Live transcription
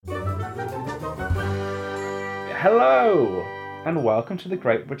Hello, and welcome to the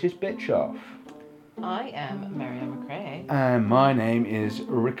Great British Bitch Off. I am Marianne McRae. And my name is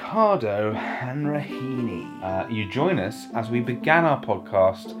Ricardo Hanrahini. You join us as we began our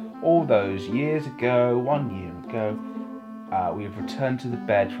podcast all those years ago, 1 year ago. We have returned to the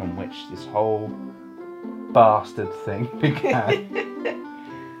bed from which this whole bastard thing began.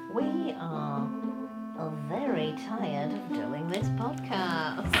 We are very tired of doing this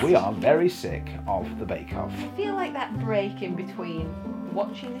podcast. We are very sick of the Bake Off. I feel like that break in between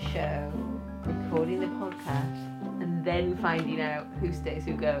watching the show, recording the podcast, and then finding out who stays,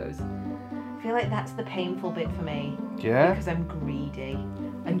 who goes. I feel like that's the painful bit for me. Yeah? Because I'm greedy.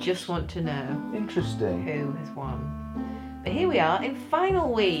 I just want to know Interesting. who has won. But here we are in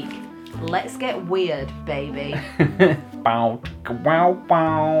final week. Let's get weird, baby. Bow, wow, I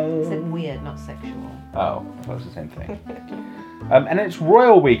bow. said weird, not sexual. Oh, I thought it was the same thing. And it's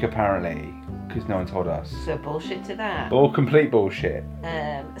Royal Week apparently, because no one told us. So bullshit to that. All complete bullshit.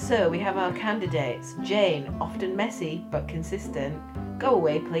 So we have our candidates. Jane, often messy but consistent. Go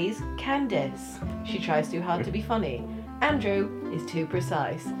away, please. Candice, she tries too hard to be funny. Andrew is too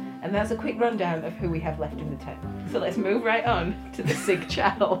precise. And that's a quick rundown of who we have left in the tent. So let's move right on to the Sig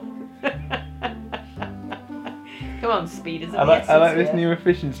Chow. Come on, speed is of the essence I like this here. new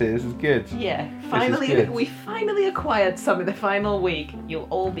efficiency. This is good. Yeah, good. we finally acquired some of the final week. You'll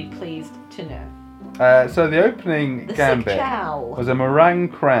all be pleased to know. So the opening The Sig gambit Chow. was a meringue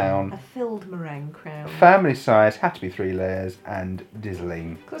crown. A filled meringue crown. Family size, had to be 3 layers, and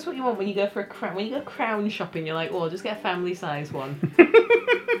dizzling. That's what you want when you go for a crown. When you go crown shopping, you're like, oh, just get a family size one.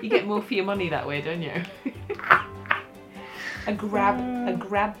 You get more for your money that way, don't you? a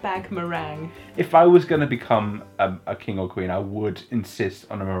grab bag meringue. If I was going to become a king or queen, I would insist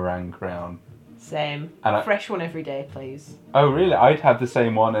on a meringue crown. Same. And Fresh one every day, please. Oh really? I'd have the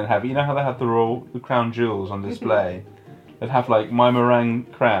same one and have, you know how they have the crown jewels on display? They'd have like my meringue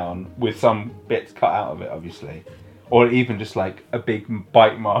crown with some bits cut out of it, obviously. Or even just like a big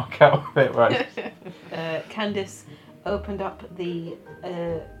bite mark out of it, right? Candice opened up the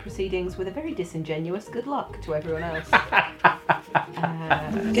proceedings with a very disingenuous good luck to everyone else.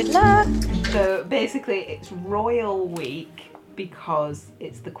 Good luck! So basically it's Royal Week because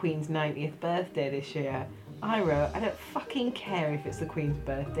it's the Queen's 90th birthday this year. I wrote, I don't fucking care if it's the Queen's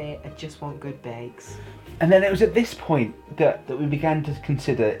birthday, I just want good bakes. And then it was at this point that we began to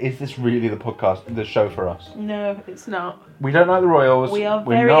consider, is this really the show for us? No, it's not. We don't like the royals. We are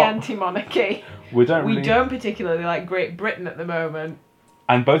We're very not- anti-monarchy. We don't We really, don't particularly like Great Britain at the moment.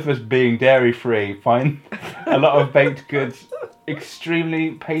 And both of us being dairy free find a lot of baked goods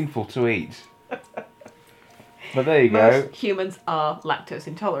extremely painful to eat. But there you go. Most humans are lactose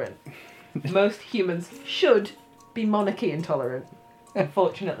intolerant. Most humans should be monarchy intolerant.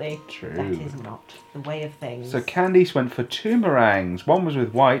 Unfortunately, True. that is not the way of things. So Candice went for 2 meringues. One was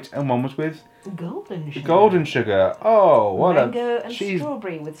with white and one was with golden sugar. golden sugar. Oh, what Mango and she's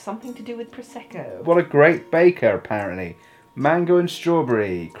strawberry with something to do with Prosecco. what a great baker apparently. Mango and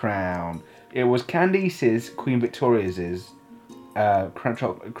strawberry crown. It was Candice's Queen Victoria's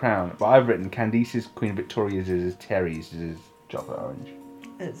crown, but I've written Candice's Queen Victoria's Terry's chocolate orange.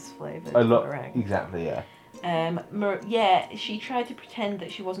 It's flavoured A lot, meringue. exactly, yeah. Yeah, she tried to pretend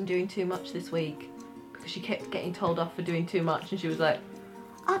that she wasn't doing too much this week because she kept getting told off for doing too much, and she was like,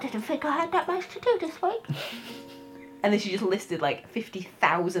 I didn't think I had that much to do this week. And then she just listed like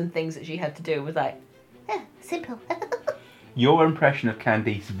 50,000 things that she had to do and was like, simple. Your impression of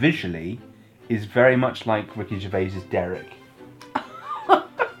Candice visually is very much like Ricky Gervais's Derek.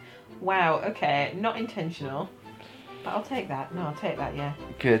 Wow, okay, not intentional. But I'll take that. No, I'll take that, yeah.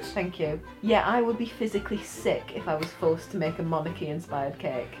 Good. Thank you. Yeah, I would be physically sick if I was forced to make a monarchy-inspired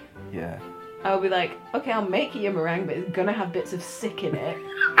cake. Yeah. I would be like, okay, I'll make you a meringue, but it's gonna have bits of sick in it.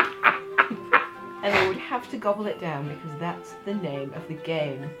 And I would have to gobble it down because that's the name of the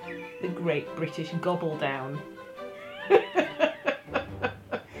game. The Great British Gobble Down.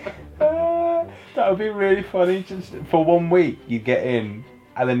 That would be really funny. Just for 1 week, you get in,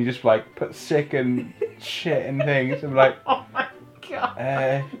 and then you just like put sick and shit and things, and like, Oh my god.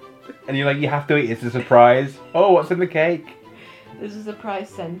 and you're like, you have to eat. It's a surprise. Oh, what's in the cake? There's a surprise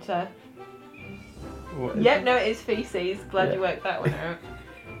centre. What is Yep, it? no, it is feces. Glad Yeah. you worked that one out.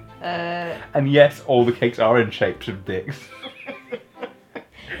 And yes, all the cakes are in shapes of dicks.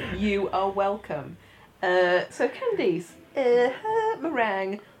 You are welcome. So Candice, her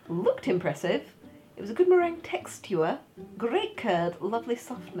meringue looked impressive. It was a good meringue texture, great curd, lovely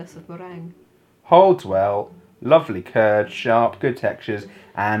softness of meringue. Holds well, lovely curd, sharp, good textures,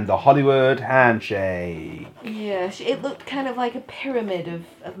 and the Hollywood handshake. Yeah, it looked kind of like a pyramid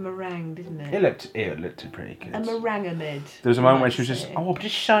of meringue, didn't it? It looked pretty good. A meringamid. There was a moment when she was just, I'm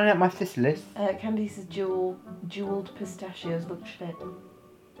just shining out my thistless. Candice's jeweled pistachios looked shit.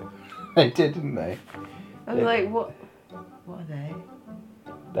 They did, didn't they? I was like, what are they?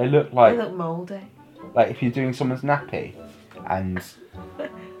 They look like... They look mouldy. Like if you're doing someone's nappy and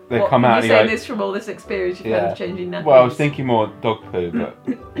they What, come out and you're saying like, this from all this experience, you're kind of changing nappies? Well, I was thinking more dog poo, but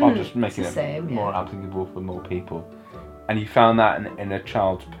I'm just making It's the same, it more applicable for more people. And you found that in a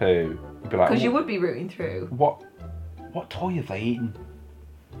child's poo, you'd be like, Because you would be rooting through. What toy have they eaten?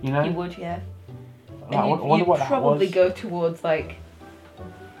 You know? You would, yeah. Like, And you'd probably go towards like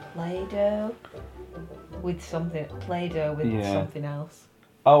Play-Doh with something. Play-Doh with something else.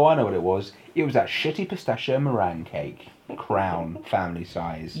 Oh, I know what it was. It was that shitty pistachio meringue cake. Crown, family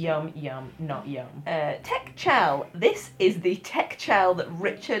size. Yum, not yum. Tech Chow. This is the Tech Chow that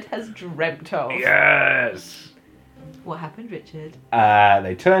Richard has dreamt of. Yes! What happened, Richard?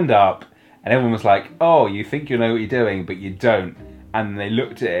 They turned up, and everyone was like, oh, you think you know what you're doing, but you don't. And they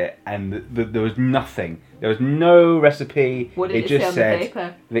looked at it, and there was nothing. There was no recipe. What did it just say on said the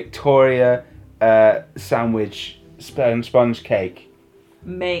paper? Victoria sandwich sponge cake.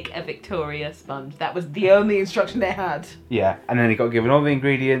 Make a Victoria sponge. That was the only instruction they had. Yeah, and then he got given all the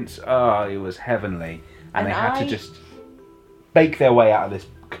ingredients. Oh, it was heavenly. And they had to just bake their way out of this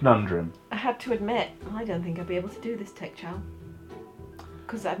conundrum. I had to admit, I don't think I'd be able to do this Tech Chow.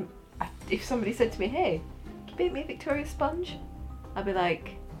 Because if somebody said to me, hey, can you bake me a Victoria sponge? I'd be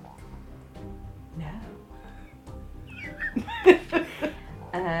like, no.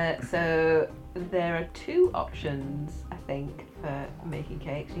 So there are two options, I think, for making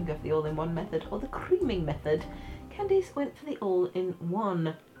cakes. You can go for the all-in-one method or the creaming method. Candice went for the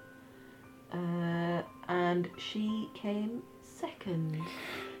all-in-one. And she came second.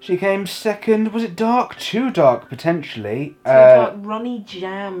 She came second. Was it dark? Too dark, potentially. Too dark, runny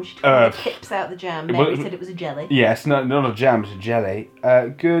jam. She took all the pips out the jam. Mary said it was a jelly. Yes, not a jam, it's a jelly.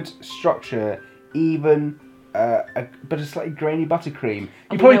 Good structure, even, but a slightly grainy buttercream.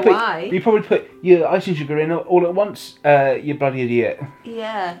 You probably put your icing sugar in all at once, you bloody idiot.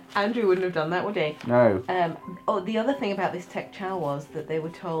 Yeah, Andrew wouldn't have done that, would he? No. The other thing about this Tech Chow was that they were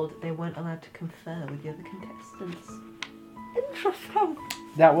told they weren't allowed to confer with the other contestants. Interesting.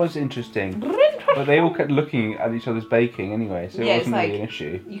 That was interesting. But they all kept looking at each other's baking anyway, so it wasn't really an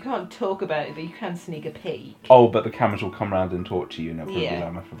issue. You can't talk about it, but you can sneak a peek. Oh, but the cameras will come round and talk to you, and it'll probably be loud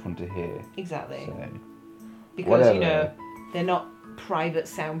enough for everyone to hear. Exactly. So, because, they're not private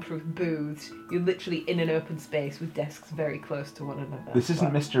soundproof booths. You're literally in an open space with desks very close to one another. This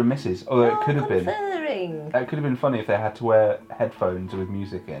isn't Mr. and Mrs. Although it could have been. It could have been funny if they had to wear headphones with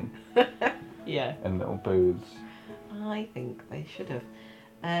music in. Yeah. And little booths. I think they should have.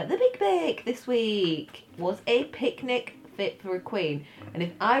 The Big Bake this week was a picnic fit for a queen. And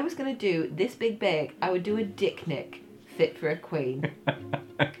if I was going to do this Big Bake, I would do a dicknick fit for a queen.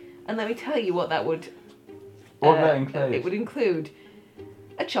 And let me tell you what that would... What would that include? It would include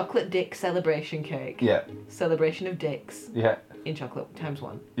a chocolate dick celebration cake. Yeah. Celebration of dicks. Yeah. In chocolate, times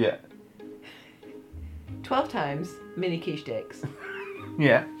 1. Yeah. 12 times mini quiche dicks.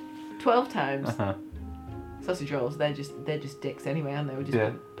 Yeah. 12 times sausage rolls. They're just dicks anyway, aren't they? We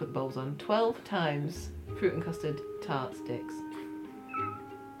just put the bowls on. 12 times fruit and custard tart sticks.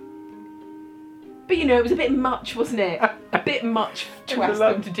 But it was a bit much, wasn't it? A bit much to ask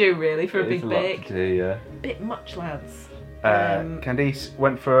them to do, really, for a big bake. Lot to do, yeah. Bit much, lads. Candice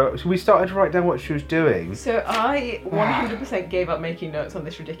went for... So we started to write down what she was doing. So I 100% gave up making notes on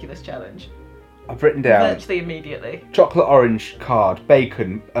this ridiculous challenge. I've written down... Virtually immediately. Chocolate orange card,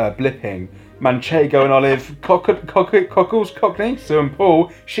 bacon, blipping, manchego and olive, cockles, cockney, Sue and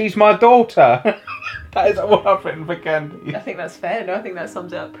Paul, she's my daughter. That is what I've written for Candice. I think that's fair. No, I think that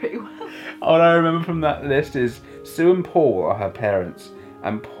sums it up pretty well. All I remember from that list is Sue and Paul are her parents,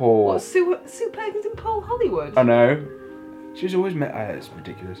 and Paul... What, Sue Perkins and Paul Hollywood? I know. She's always met... it's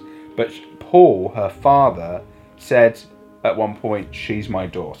ridiculous. But Paul, her father, said at one point, she's my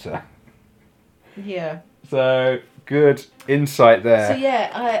daughter. Yeah. So, good insight there. So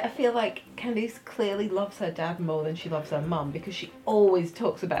yeah, I feel like Candice clearly loves her dad more than she loves her mum, because she always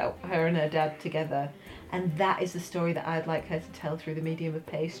talks about her and her dad together. And that is the story that I'd like her to tell through the medium of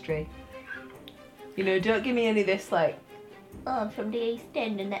pastry. Don't give me any of this like, oh, I'm from the East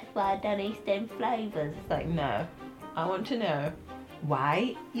End and that's why I've done East End flavours. It's like, no. I want to know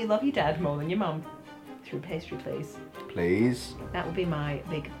why you love your dad more than your mum. Through pastry, please. Please. That would be my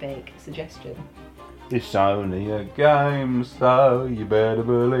big bake suggestion. It's only a game, so you better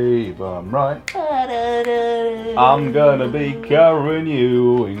believe I'm right. I'm gonna be covering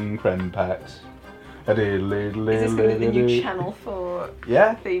you in creme packs. Is this going to be the new Channel 4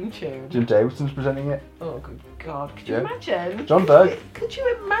 Yeah. theme tune? Jim Davidson's presenting it. Oh, good God. Could you Yeah. imagine? John Berg. Could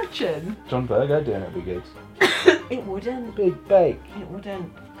you imagine? John Berger doing it would be good. It wouldn't. Big bake. It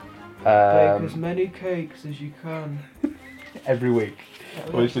wouldn't. Bake as Um, many cakes as you can. every week.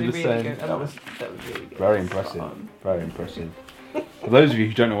 That Always actually did the really same. good. That was really good. very Spot impressive. on. Very impressive. For those of you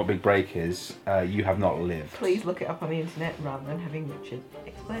who don't know what Big Break is, you have not lived. Please look it up on the internet rather than having Richard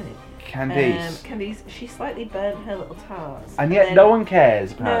explain it. Candice. Candice, she slightly burned her little tarts. And yet then- no one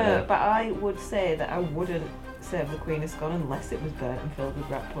cares, No, apparently. but I would say that I wouldn't serve the Queen of Scone unless it was burnt and filled with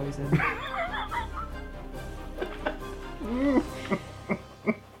rat poison.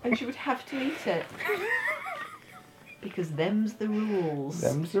 And she would have to eat it. Because them's the rules.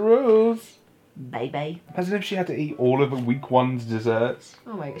 Them's the rules. Baby. Imagine if she had to eat all of week one's desserts.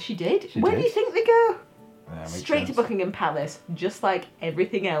 Oh my god, she did? She Where did. do you think they go? Yeah, makes Straight to sense. Buckingham Palace, just like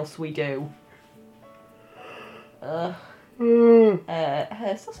everything else we do. Her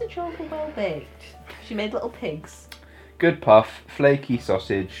sausage rolls were well baked. She made little pigs. Good puff, flaky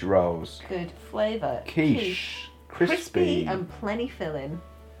sausage rolls. Good flavour. Quiche, Crispy crispy. and plenty filling.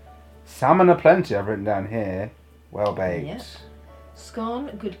 Salmon aplenty, I've written down here. Well baked. Yep.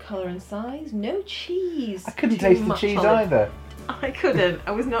 Scone, good colour and size. No cheese. I couldn't Too taste the much cheese olive. either. I couldn't.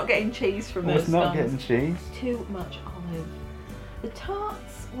 I was not getting cheese from I those was not scones. getting cheese. Too much olive. The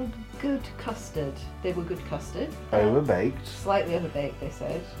tarts were good custard. They were good custard. Overbaked. Slightly overbaked, they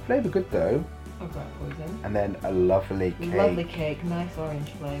said. Flavour good though. Of rat poison. And then a lovely cake. Lovely cake, nice orange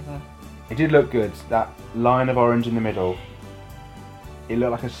flavour. It did look good. That line of orange in the middle. It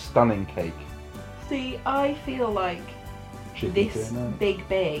looked like a stunning cake. See, I feel like Chicken this tuna. big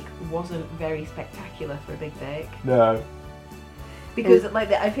bake wasn't very spectacular for a big bake. No. Because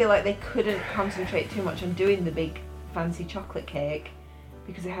I feel like they couldn't concentrate too much on doing the big fancy chocolate cake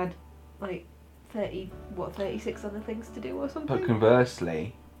because it had like 36 other things to do or something. But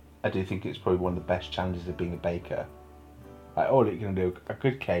conversely, I do think it's probably one of the best challenges of being a baker. Like, all you're going to do, a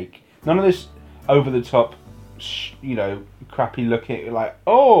good cake. None of this over-the-top, crappy looking, like,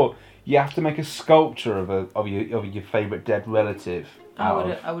 oh, you have to make a sculpture of your favourite dead relative. I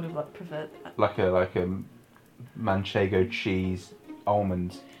would have preferred that. Like a manchego cheese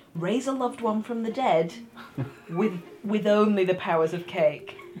almonds. Raise a loved one from the dead with only the powers of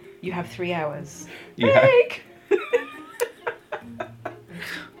cake. You have 3 hours. Yeah. Cake!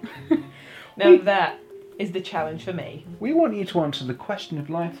 Now that is the challenge for me. We want you to answer the question of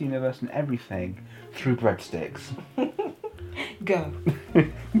life, the universe, and everything through breadsticks. Go.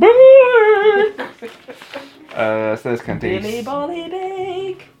 So there's Candice. Billy Bolly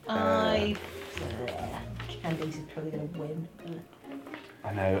Bake. Candice is probably going to win.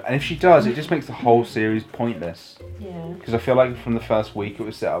 I know, and if she does, it just makes the whole series pointless. Yeah. Because I feel like from the first week it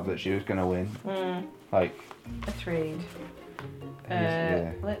was set up that she was going to win. Like, Agreed.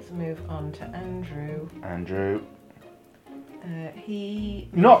 yeah. Let's move on to Andrew. Andrew. He.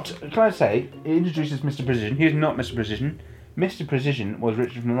 Can I say, it introduces Mr. Precision. He is not Mr. Precision. Mr. Precision was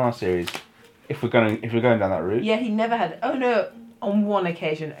Richard from the last series. If we're going down that route. Yeah, he never had. Oh no! On one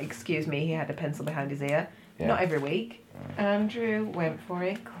occasion, excuse me, he had a pencil behind his ear. Yeah. Not every week. Andrew went for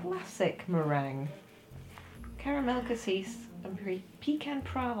a classic meringue. Caramel cassis and pecan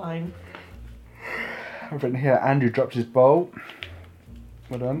praline. I've written here, Andrew dropped his bowl.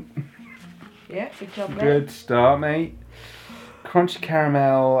 Well done. Yeah, good job there. Good start, mate. Crunchy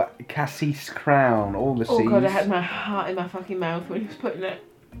caramel, cassis crown, all the C's. Oh god, I had my heart in my fucking mouth when he was putting it.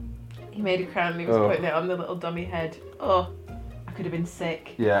 He made a crown and he was putting it on the little dummy head. Oh, I could have been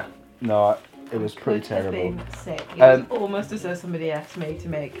sick. Yeah, no, it was pretty Could have terrible. been sick. It was almost as though somebody asked me to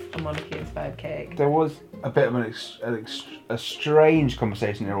make a monarchy-inspired cake. There was a bit of a strange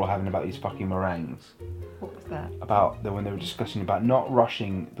conversation they were all having about these fucking meringues. What was that? When they were discussing about not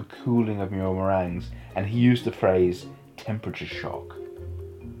rushing the cooling of your meringues, and he used the phrase temperature shock.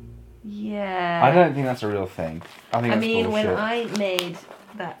 Yeah. I don't think that's a real thing. I think that's bullshit. when I made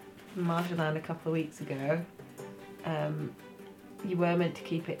that marjolaine a couple of weeks ago, you were meant to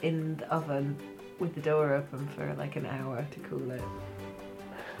keep it in the oven with the door open for like an hour to cool it.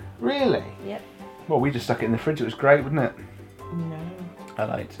 Really? Yep. Well, we just stuck it in the fridge. It was great, wasn't it? No. I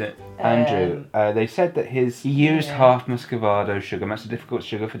liked it. Andrew, they said that he used half muscovado sugar. That's a difficult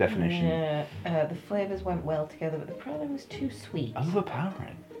sugar for definition. Yeah. The flavours went well together, but the praline was too sweet.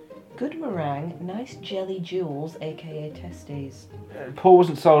 Overpowering. Good meringue, nice jelly jewels, aka testes. Paul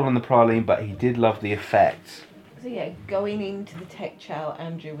wasn't sold on the praline, but he did love the effect. So yeah, going into the tech chow,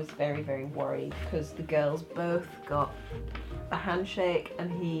 Andrew was very, very worried because the girls both got a handshake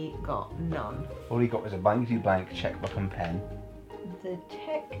and he got none. All he got was a blankety blank checkbook and pen. The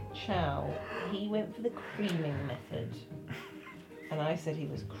tech chow, he went for the creaming method. And I said he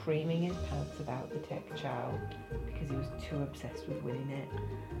was creaming his pants about the tech chow because he was too obsessed with winning it.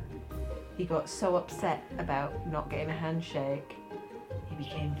 He got so upset about not getting a handshake, he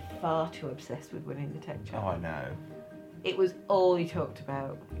became far too obsessed with winning the tech chow. Oh, I know. It was all he talked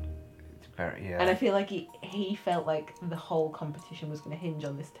about. It's very, yeah. And I feel like he felt like the whole competition was going to hinge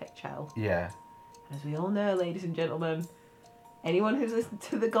on this tech chow. Yeah. And as we all know, ladies and gentlemen, anyone who's listened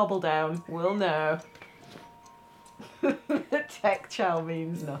to the Gobble Down will know that tech chow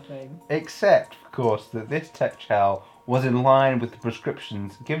means nothing. Except, of course, that this tech chow was in line with the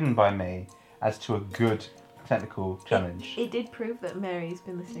prescriptions given by me as to a good technical challenge. It did prove that Mary's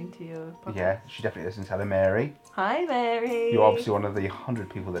been listening to your podcast. Yeah, she definitely listens. Hello, Mary. Hi, Mary. You're obviously one of the 100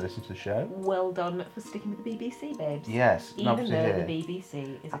 people that listen to the show. Well done for sticking with the BBC, babes. Yes, Even obviously though here. the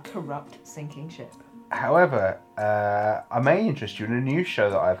BBC is a corrupt sinking ship. However, I may interest you in a new show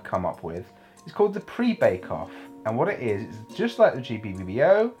that I've come up with. It's called The Pre-Bake Off. And what it is, it's just like the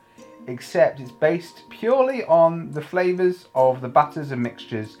GBBBO, except it's based purely on the flavours of the batters and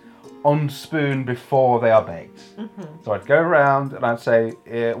mixtures on spoon before they are baked. Mm-hmm. So I'd go around and I'd say,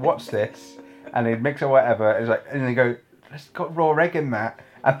 what's this? And they'd mix it or whatever. It's like, and they go, it's got raw egg in that.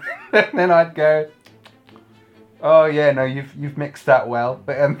 And then I'd go, oh yeah, no, you've mixed that well.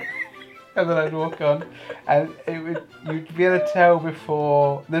 But and then I'd walk on, and you'd be able to tell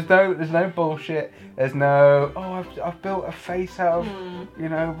before. There's no bullshit. There's no, oh, I've built a face out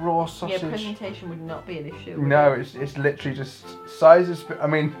of raw sausage. Yeah, presentation would not be an issue. No, it's literally just size of spoon. I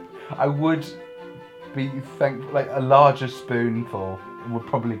mean, I would be thankful, like a larger spoonful would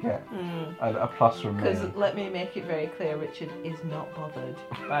probably get a plus from me. Because let me make it very clear, Richard is not bothered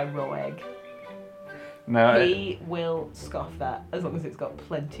by raw egg. No. He will scoff that as long as it's got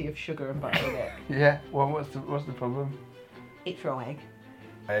plenty of sugar and butter in it. Yeah. Well, what's the problem? It's raw egg.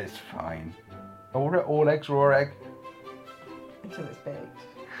 It's fine. All eggs raw egg. Until it's baked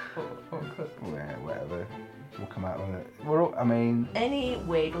or cooked. Yeah, whatever. We'll come out with it. Any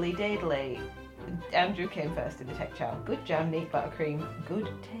wiggly diddly. Andrew came first in the tech chow. Good jam, neat buttercream, good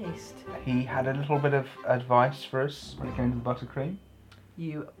taste. He had a little bit of advice for us when it came to the buttercream.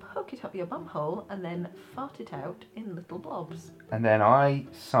 You poke it up your bum hole and then fart it out in little blobs. And then I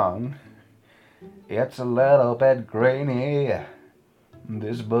sung, it's a little bit grainy,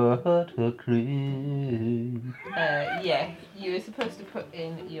 this buttercream. Yeah, you were supposed to put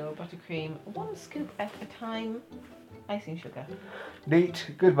in your buttercream 1 scoop at a time. Icing sugar.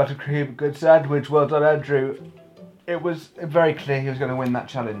 Neat, good buttercream, good sandwich, well done Andrew. It was very clear he was going to win that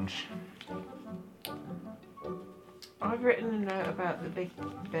challenge. I've written a note about the Big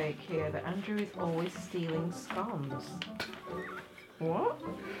Bake here that Andrew is always stealing scones. What?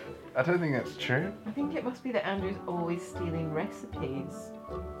 I don't think that's true. I think it must be that Andrew's always stealing recipes.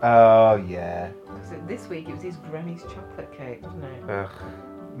 Oh, yeah. Because this week it was his granny's chocolate cake, wasn't it? Ugh.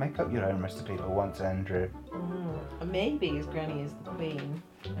 Make up your own recipe for once, Andrew. And maybe his granny is the queen,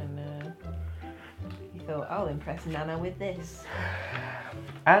 and he thought, I'll impress Nana with this.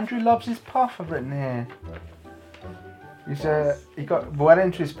 Andrew loves his puff, I've written here. He got well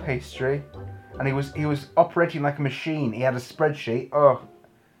into his pastry, and he was operating like a machine. He had a spreadsheet. Oh,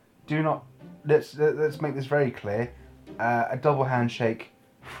 do not. Let's make this very clear. A double handshake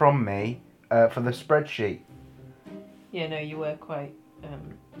from me for the spreadsheet. Yeah, no, you were quite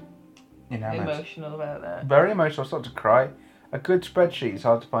emotional about that. Very emotional. I started to cry. A good spreadsheet is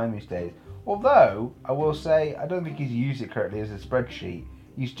hard to find these days. Although I will say, I don't think he's used it correctly as a spreadsheet.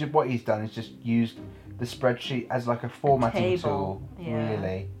 What he's done is just used the spreadsheet as like a formatting tool. Yeah.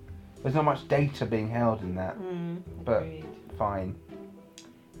 Really, there's not much data being held in that. But Agreed. fine.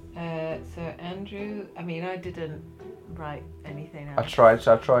 So Andrew, I didn't write anything else.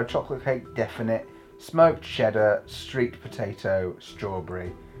 I tried chocolate cake, definite, smoked cheddar, streaked potato,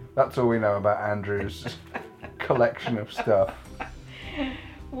 strawberry. That's all we know about Andrew's collection of stuff.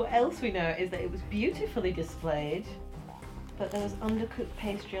 What else we know is that it was beautifully displayed, but there was undercooked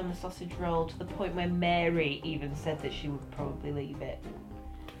pastry on the sausage roll to the point where Mary even said that she would probably leave it.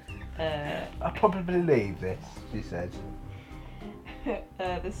 I'll probably leave this, she said.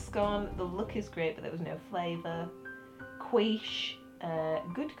 The scone, the look is great, but there was no flavour. Quiche,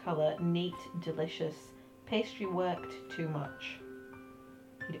 good colour, neat, delicious. Pastry worked too much.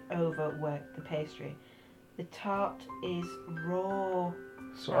 He'd overworked the pastry. The tart is raw.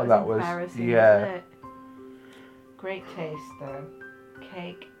 So that was yeah. Wasn't it? Great taste though.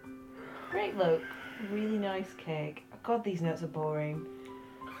 Cake, great look, really nice cake. God, these notes are boring.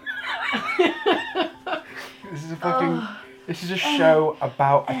 This is a fucking. This is a show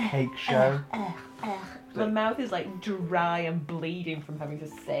about a cake show. My mouth is like dry and bleeding from having to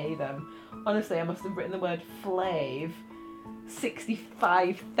say them. Honestly, I must have written the word Flav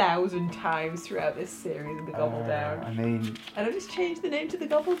 65,000 times throughout this series of the Gobble Down. I mean, And I just changed the name to the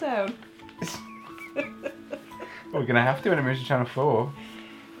Gobble Down. we're gonna have to when it moves to Channel 4.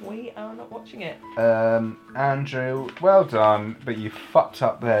 We are not watching it. Andrew, well done, but you fucked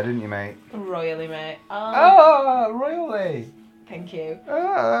up there, didn't you, mate? Royally, mate. Royally. Thank you.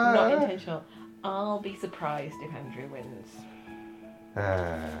 Ah. Not intentional. I'll be surprised if Andrew wins.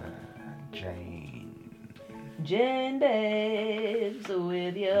 Jane. Jane babes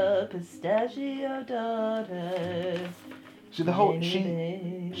with your pistachio daughter. So the whole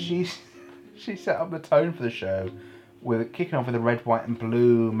Jane babes. she set up the tone for the show with kicking off with a red, white, and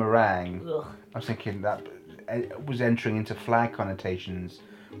blue meringue. Ugh. I was thinking that was entering into flag connotations,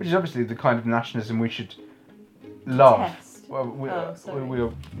 which is obviously the kind of nationalism we should love. Test. Well, we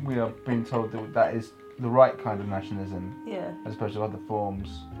are being told that is the right kind of nationalism, Yeah. as opposed to other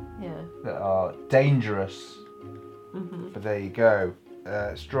forms Yeah. that are dangerous. Mm-hmm. But there you go.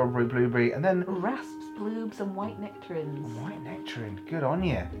 Strawberry, blueberry, and then Rasps, bloobs, and white nectarines. white nectarine. Good on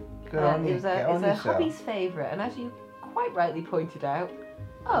you. Good on you. It was Get on a yourself. hubby's favourite, and as you quite rightly pointed out,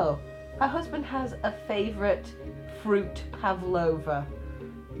 her husband has a favourite fruit pavlova.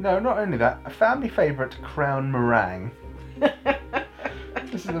 No, not only that, a family favourite crown meringue.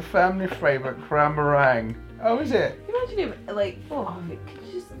 This is a family favourite crown meringue. Oh, is it? Imagine him like, could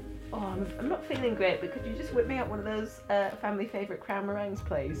you just, I'm not feeling great, but could you just whip me up one of those family favourite crown meringues,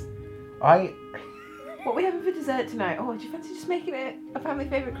 please? I. What are we having for dessert tonight? Oh, do you fancy just making it a family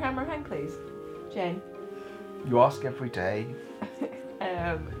favourite crown meringue, please? Jane. You ask every day.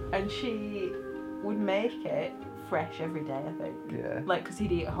 And she would make it fresh every day, I think. Yeah. Like, because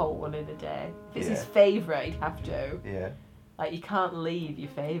he'd eat a whole one in a day. If it's his Yeah. favourite, he'd have to. Yeah. Like, you can't leave your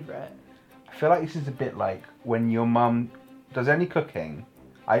favourite. I feel like this is a bit like when your mum does any cooking.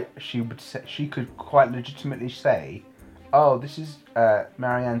 She could quite legitimately say, "Oh, this is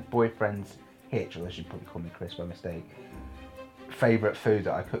Marianne's boyfriend's Hitch," or she'd probably call me Chris by mistake. Favourite food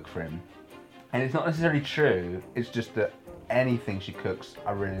that I cook for him, and it's not necessarily true. It's just that anything she cooks,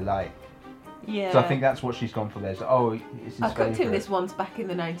 I really like. Yeah. So I think that's what she's gone for there. So, it's his I cooked him favourite. this once back in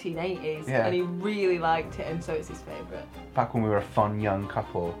the 1980s, Yeah. and he really liked it, and so it's his favourite. Back when we were a fun young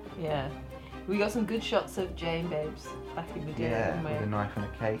couple. Yeah. We got some good shots of Jane babes back in the day, Yeah, didn't with a we? knife and a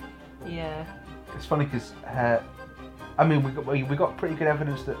cake. Yeah. It's funny because we got pretty good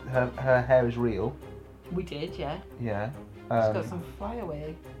evidence that her hair is real. We did, yeah. Yeah. She's got some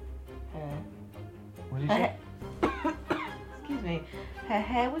flyaway hair. What did you Her say? Excuse me. Her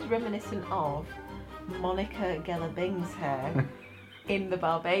hair was reminiscent of Monica Geller-Bing's hair in the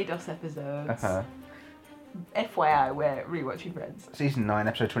Barbados episodes. Uh-huh. FYI, we're rewatching Friends. Season 9,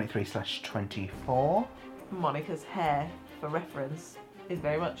 episode 23/24. Monica's hair, for reference, is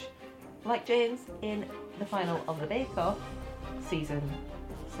very much like Jane's in the final of the Bake Off, season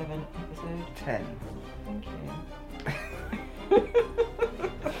 7, episode 10. Thank you.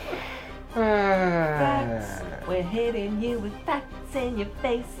 Facts. We're hitting you with facts in your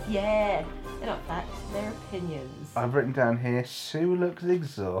face, yeah. They're not facts, they're opinions. I've written down here, Sue looks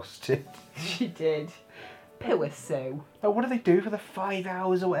exhausted. She did. Poor Sue. Oh, what do they do for the 5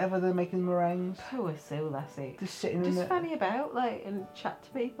 hours or whatever they're making meringues? Poor Sue, lassie. Just sitting in Just there. fanny about, like, and chat to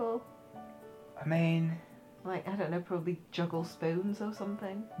people. I mean... Like, I don't know, probably juggle spoons or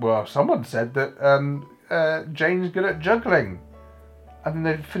something. Well, someone said that Jane's good at juggling. And then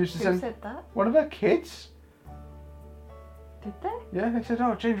they finished the Who sentence. said that? One of her kids. Did they? Yeah, they said,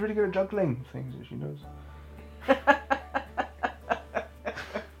 "Oh, Jane's really good at juggling things that she does."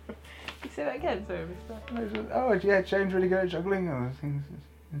 You say that again, sorry, I missed that. And they said, "Oh, yeah, Jane's really good at juggling other things."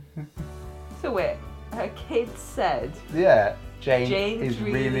 So wait, her kids said Yeah, Jane Jane's is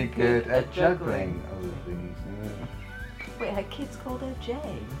really good at juggling other things. Wait, her kids called her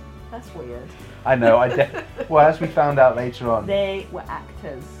Jane? That's weird. I know. Well, as we found out later on, They were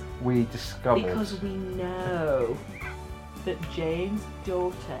actors. we discovered. Because we know that Jane's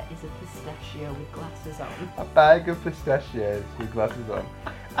daughter is a pistachio with glasses on. A bag of pistachios with glasses on.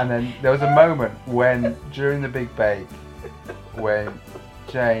 And then there was a moment when, during the Big Bake, when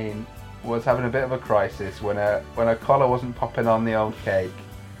Jane was having a bit of a crisis when her collar wasn't popping on the old cake,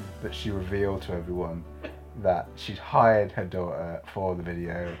 that she revealed to everyone that she'd hired her daughter for the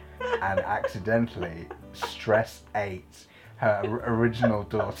video and accidentally stress ate her original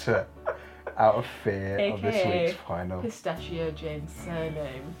daughter out of fear of this AKA week's final. Pistachio Jane's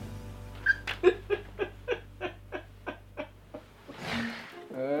surname.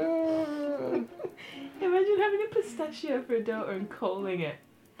 pistachio for a daughter and calling it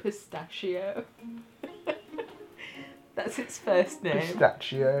pistachio. That's its first name.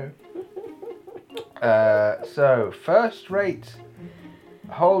 Pistachio. So, first rate.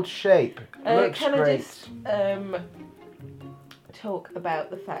 Hold shape. Looks can great. I just talk about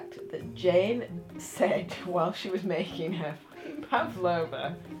the fact that Jane said while she was making her fucking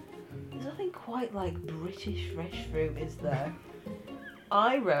pavlova, there's nothing quite like British fresh fruit, is there?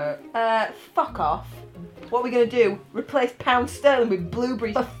 I wrote, fuck off. What are we going to do? Replace pound sterling with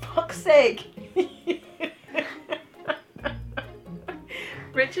blueberries? For fuck's sake.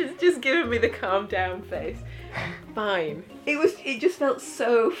 Richard's just giving me the calm down face. Fine. It just felt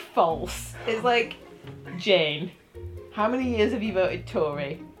so false. It's like, Jane, how many years have you voted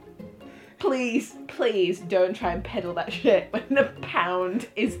Tory? Please don't try and peddle that shit when the pound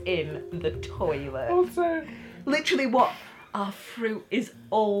is in the toilet. Also, Literally what? Our fruit is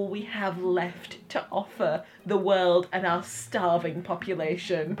all we have left to offer the world and our starving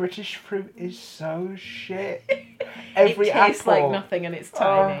population. British fruit is so shit. Every it tastes apple, like nothing and it's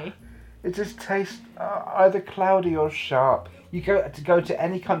tiny. It just tastes either cloudy or sharp. You go to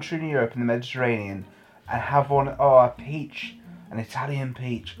any country in Europe in the Mediterranean and have one, a peach, an Italian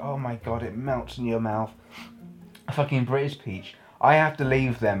peach. Oh my god, it melts in your mouth. A fucking British peach. I have to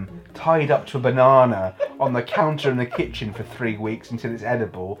leave them tied up to a banana on the counter in the kitchen for 3 weeks until it's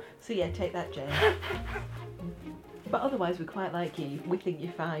edible. So yeah, take that, Jane. But otherwise, we quite like you. We think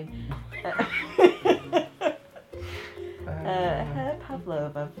you're fine. Her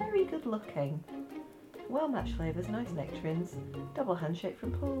pavlova, very good looking. Well matched flavours, nice nectarines. Double handshake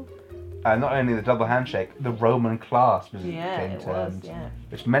from Paul. Not only the double handshake, the Roman clasp was termed,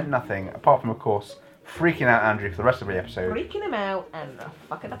 which meant nothing apart from, of course, freaking out Andrew for the rest of the episode. Freaking him out and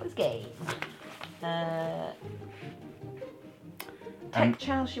fucking up his game. Tech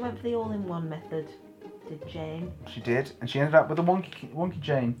Charles, she went for the all-in-one method. Did Jane? She did, and she ended up with a wonky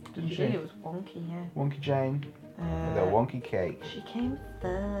Jane, didn't she? It was wonky, yeah. Wonky Jane with a wonky cake. She came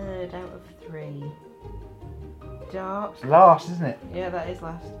third out of 3. Dark. It's last, isn't it? Yeah, that is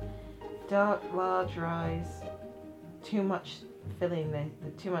last. Dark, large rise. Too much filling there.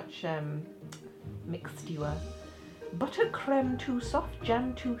 Too much mixture. Butter creme too soft,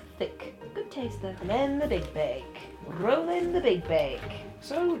 jam too thick. Good taster. And then the big bake. Roll in the big bake.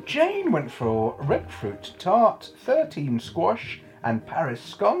 So Jane went for red fruit tart, 13 squash and Paris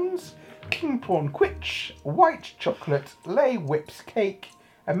scones, king prawn quitch, white chocolate, lay whips cake,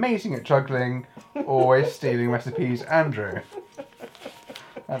 amazing at juggling, always stealing recipes, Andrew.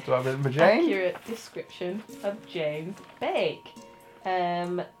 That's what I've written for Jane. Accurate description of Jane's bake.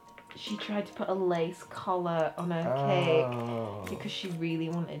 She tried to put a lace collar on her cake because she really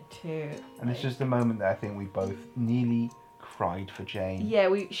wanted to. And this is the moment that I think we both nearly cried for Jane. Yeah,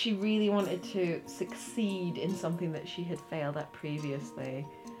 she really wanted to succeed in something that she had failed at previously.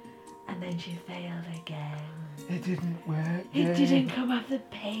 And then she failed again. It didn't work. It didn't come off the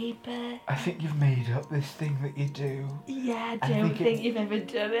paper. I think you've made up this thing that you do. Yeah, I don't think you've ever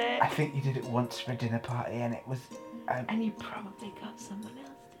done it. I think you did it once for a dinner party and it was... and you probably got someone else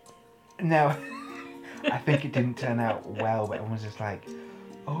to do it. No. I think it didn't turn out well, but everyone was just like,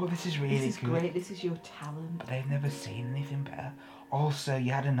 oh, this is really good. This is great, this is your talent. But they've never seen anything better. Also,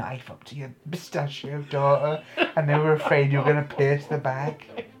 you had a knife up to your pistachio daughter and they were afraid you were going to pierce the bag.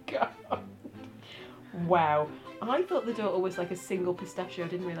 God. Wow. I thought the daughter was like a single pistachio. I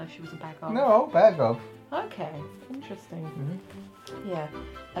didn't realise she was a bag of. No, bag of. Okay, interesting. Mm-hmm. Yeah.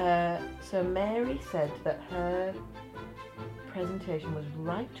 So Mary said that her presentation was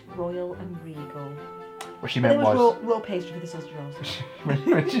right, royal and regal. What she meant was... raw pastry for the sausage rolls.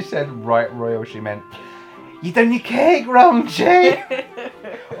 When she said right royal, she meant, you done your cake wrong, Jane.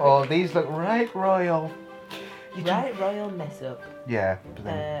 Oh, these look right royal. Right royal mess up. Yeah. But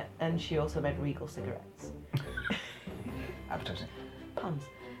then... and she also meant regal cigarettes. Appetizing. Puns.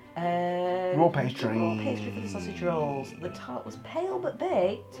 Raw pastry. Raw pastry for the sausage rolls. The tart was pale but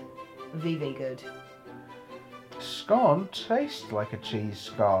baked. VV good. Scone tastes like a cheese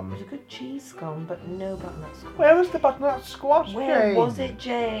scone. It was a good cheese scone, but no butternut squash. Where was the butternut squash, Where Jane? was it,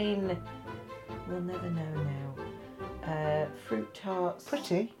 Jane? We'll never know now. Fruit tarts.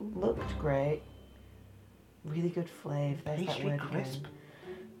 Pretty. Looked great. Really good flavour. There's that word crisp.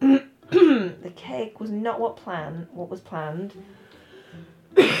 again. The cake was not what was planned.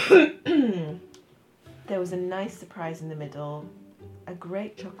 There was a nice surprise in the middle. A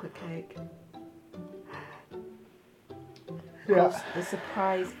great chocolate cake. Yeah. The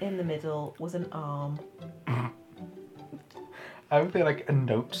surprise in the middle was an arm. I would feel like a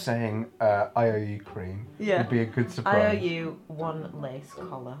note saying IOU cream would be a good surprise. IOU one lace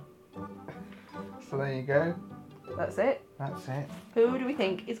collar. So there you go. That's it. That's it. Who do we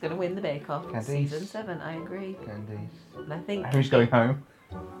think is going to win the Bake Off? Candice. Season 7, I agree. Candice. And I think... Who's going home?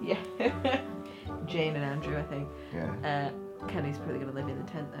 Yeah. Jane and Andrew, I think. Yeah. Candy's probably going to live in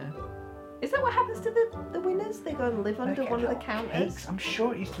the tent, though. Is that what happens to the winners? They go and live under one of the counters? Cakes. I'm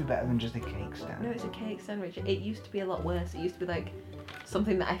sure it used to be better than just a cake stand. No, it's a cake sandwich. It used to be a lot worse. It used to be like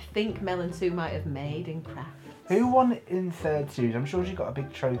something that I think Mel and Sue might have made in crafts. Who won in third series? I'm sure she got a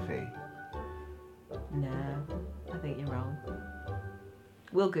big trophy. No, I think you're wrong.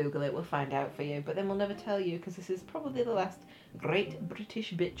 We'll Google it, we'll find out for you, but then we'll never tell you because this is probably the last Great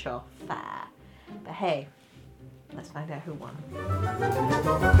British Bitch Off. But hey, let's find out who won.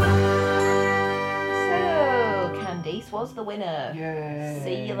 So, Candice was the winner. Yay.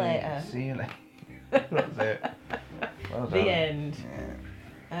 See you later. See you later. That's it. Well done. The end.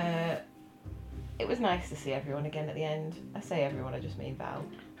 Yeah. It was nice to see everyone again at the end. I say everyone, I just mean Val.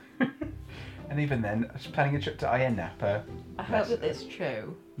 And even then, I was planning a trip to Ayia Napa. I hope that it's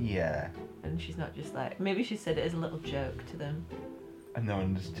true. Yeah. And she's not just like... Maybe she said it as a little joke to them. And no one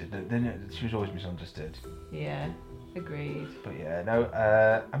understood it. Then she was always misunderstood. Yeah, agreed. But yeah, no,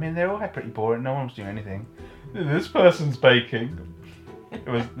 I mean, they all had pretty boring. No one was doing anything. This person's baking. It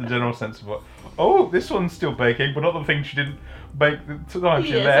was the general sense of what, oh, this one's still baking, but not the thing she didn't bake the time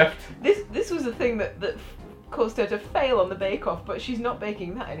she left. This was the thing that caused her to fail on the Bake Off, but she's not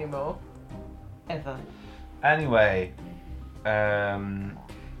baking that anymore. Ever. Anyway, yeah,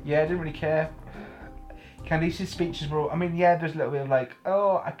 I didn't really care. Candice's speeches were all, I mean, yeah, there's a little bit of like,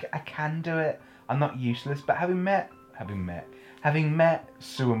 oh, I can do it. I'm not useless. But having met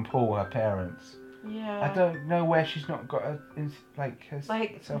Sue and Paul, her parents, yeah, I don't know where she's not got her self-confidence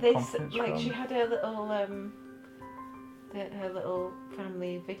like from. she had her little her little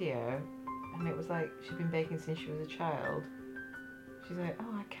family video, and it was like she'd been baking since she was a child. She's like,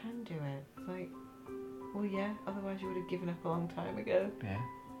 oh, I can do it. It's like, well, yeah, otherwise you would have given up a long time ago. Yeah.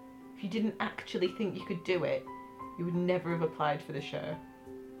 If you didn't actually think you could do it, you would never have applied for the show.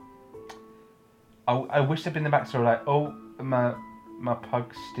 I wish there'd been the backstory like, oh, my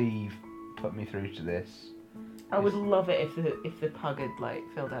pug Steve put me through to this. I would love it if the pug had like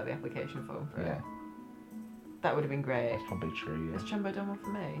filled out the application form for it. That would have been great. That's probably true, yeah. Has Chumbo done one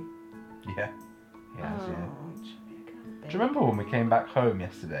for me? Yeah. He has, yeah. Chumbo, Do you remember when we came back home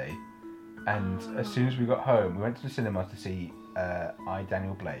yesterday? And as soon as we got home, we went to the cinema to see I,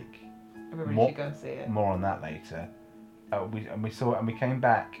 Daniel Blake. Everybody should go and see it. More on that later. We saw it and we came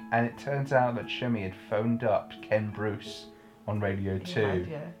back, and it turns out that Shimmy had phoned up Ken Bruce on Radio 2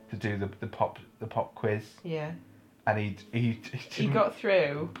 to do the pop quiz. Yeah. And he got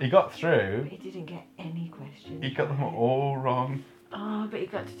through. He got through. But he didn't get any questions. He got them all wrong. Oh, but he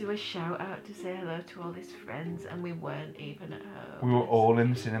got to do a shout out to say hello to all his friends, and we weren't even at home. We were all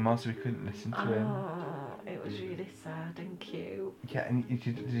in the cinema, so we couldn't listen to him. Oh, it was really sad and cute. Yeah, and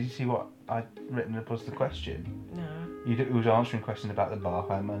did you see what I'd written up as the question? No. He was answering questions about the bar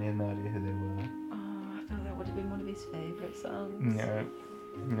money and no idea who they were. Oh, I thought that would have been one of his favourite songs.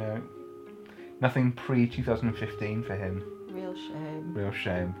 No. Nothing pre-2015 for him. Real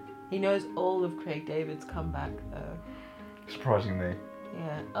shame. He knows all of Craig David's comeback, though. Surprisingly.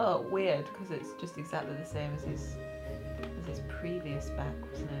 Yeah. Oh, weird, because it's just exactly the same as his previous back,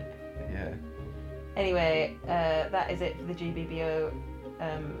 wasn't it? Yeah. Anyway, that is it for the GBBO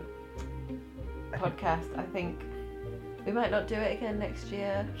podcast. I think we might not do it again next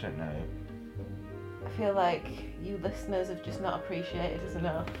year. I don't know. I feel like you listeners have just not appreciated us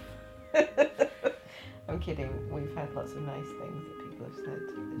enough. I'm kidding. We've had lots of nice things that people have said.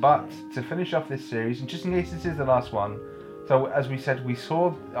 But to finish off this series, and just in case this is the last one, so as we said, we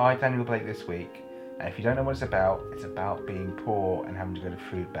saw I, Daniel Blake this week, and if you don't know what it's about being poor and having to go to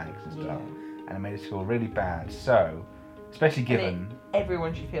food banks and stuff, and it made us feel really bad. So, especially given...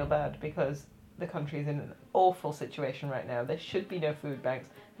 everyone should feel bad because the country is in an awful situation right now. There should be no food banks,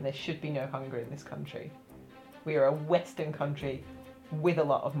 and there should be no hunger in this country. We are a Western country with a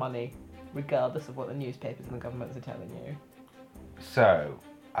lot of money, regardless of what the newspapers and the governments are telling you. So,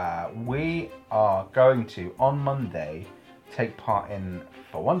 we are going to, on Monday, take part in,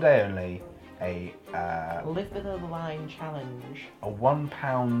 for one day only, a... Live Below the Line challenge. A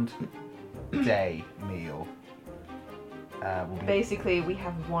 £1 day meal. Basically, we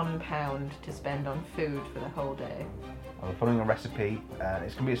have £1 to spend on food for the whole day. We're following a recipe, and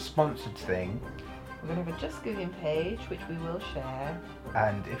it's going to be a sponsored thing. We're going to have a Just Googling page, which we will share.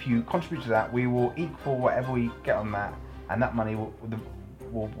 And if you contribute to that, we will equal whatever we get on that, and that money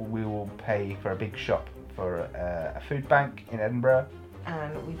we will pay for a big shop for a food bank in Edinburgh.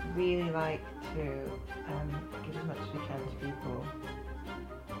 And we'd really like to give as much as we can to people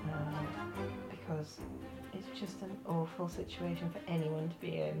because it's just an awful situation for anyone to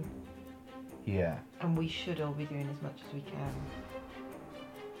be in. Yeah. And we should all be doing as much as we can.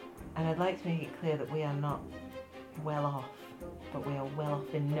 And I'd like to make it clear that we are not well off, but we are well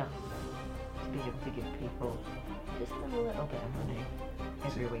off enough to be able to give people just a little bit of money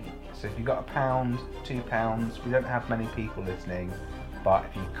every week. So if you've got £1, £2, we don't have many people listening, but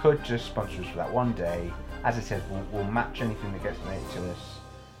if you could just sponsor us for that one day, as I said, we'll match anything that gets donated to us,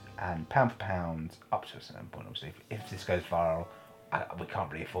 and pound for pound, up to a certain point. Obviously, if this goes viral, we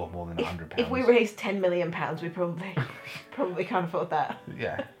can't really afford more than £100. If we raise £10 million, we probably can't afford that.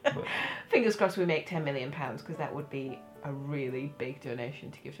 Yeah. But Fingers crossed we make £10 million, because that would be a really big donation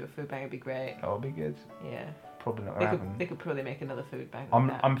to give to a food bank. It'd be great. that would be good. Yeah. Probably not going to happen. They could probably make another food bank. Like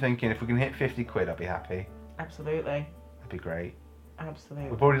that. I'm thinking if we can hit 50 quid, I'll be happy. Absolutely. That'd be great. Absolutely.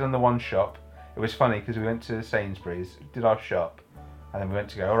 We've already done the one shop. It was funny because we went to Sainsbury's, did our shop, and then we went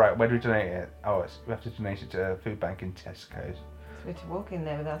to go, alright, where do we donate it? Oh, we have to donate it to a food bank in Tesco's. So we had to walk in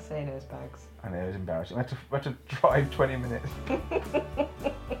there with our Sanos bags. I know, it was embarrassing. We had to drive 20 minutes.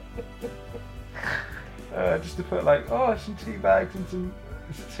 Just to put some tea bags and some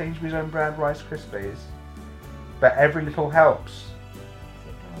Sainsbury's own brand Rice Krispies. But every little helps.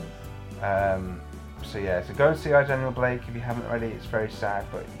 So go and see our Daniel Blake if you haven't already. It's very sad,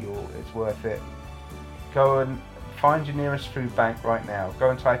 but it's worth it. Go and find your nearest food bank right now. Go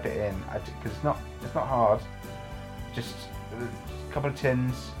and type it in, because it's not hard. Just a couple of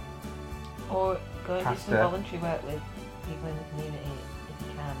tins. Or go and pasta. do some voluntary work with people in the community if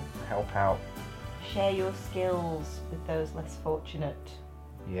you can. Help out. Share your skills with those less fortunate.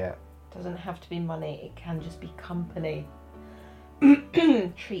 Yeah. It doesn't have to be money, it can just be company.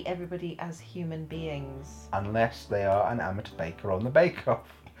 Treat everybody as human beings. Unless they are an amateur baker on the Bake Off.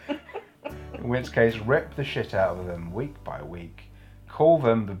 In which case, rip the shit out of them week by week. Call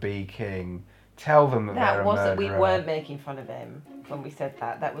them the Bee King. Tell them that they're a murderer. We weren't making fun of him when we said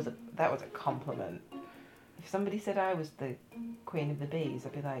that. That was a compliment. If somebody said I was the queen of the bees,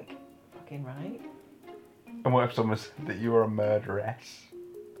 I'd be like, fucking right. And what if someone said that you were a murderess?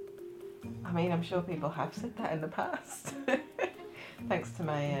 I mean, I'm sure people have said that in the past. Thanks to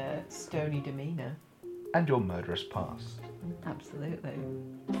my stony demeanour. And your murderous past. Absolutely.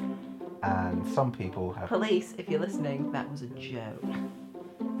 And some people have... Police, if you're listening, that was a joke.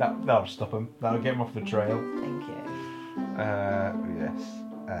 That'll stop them. That'll get them off the trail. Thank you. Yes.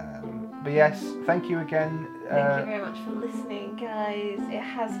 But yes, thank you again. Thank you very much for listening, guys. It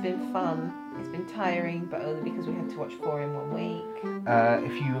has been fun. It's been tiring, but only because we had to watch 4 in 1 week.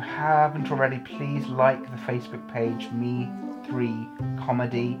 If you haven't already, please like the Facebook page, Me3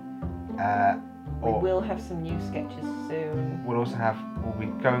 Comedy. We will have some new sketches soon. We'll be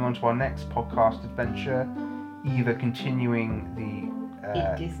going on to our next podcast adventure, either continuing the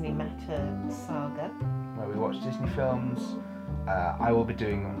Disney Matter saga, where we watch Disney films. I will be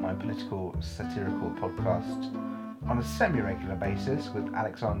doing my political satirical podcast on a semi-regular basis with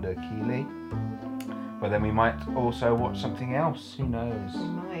Alexander Keeley. But then we might also watch something else, who knows? We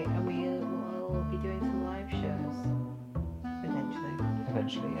might, and we will be doing some live shows.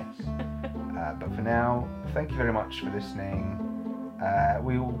 Eventually, yes. But for now, thank you very much for listening.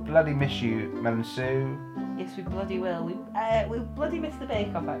 We will bloody miss you, Mel and Sue. Yes, we bloody will. We bloody miss the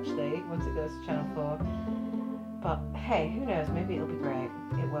Bake Off, actually, once it goes to Channel 4. But hey, who knows? Maybe it'll be great.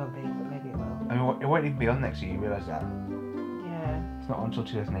 It won't be, but maybe it will. I mean, it won't even be on next year, you realise that? Yeah. It's not on until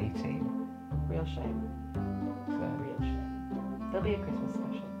 2018. Real shame. So, Real shame. There'll be a Christmas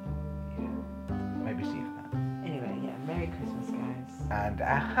special. yeah. Maybe see you for that. Anyway, yeah, Merry Christmas, guys. And a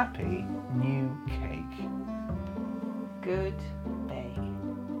happy new cake. Good day.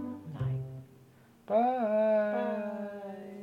 Night. Bye. Bye.